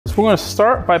We're gonna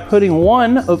start by putting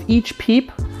one of each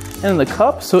Peep in the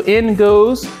cup. So in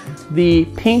goes the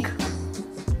pink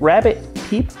rabbit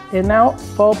Peep, and now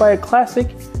followed by a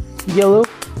classic yellow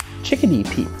chickadee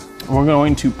Peep. And we're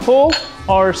going to pull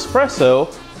our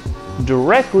espresso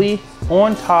directly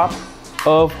on top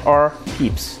of our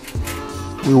Peeps.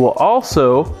 We will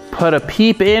also put a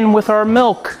Peep in with our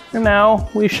milk. And now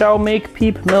we shall make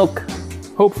Peep milk,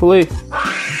 hopefully.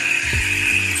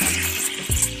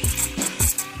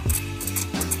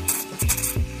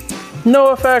 No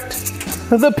effect.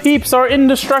 The Peeps are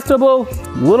indestructible.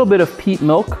 Little bit of Peep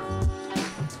milk.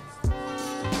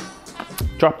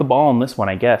 Drop the ball on this one,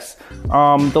 I guess.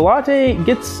 The latte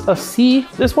gets a C.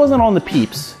 This wasn't on the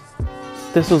Peeps.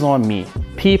 This was on me.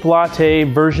 Peep Latte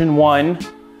version 1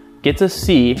 gets a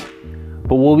C,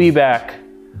 but we'll be back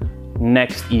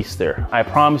next Easter. I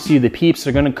promise you the Peeps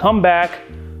are gonna come back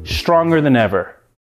stronger than ever.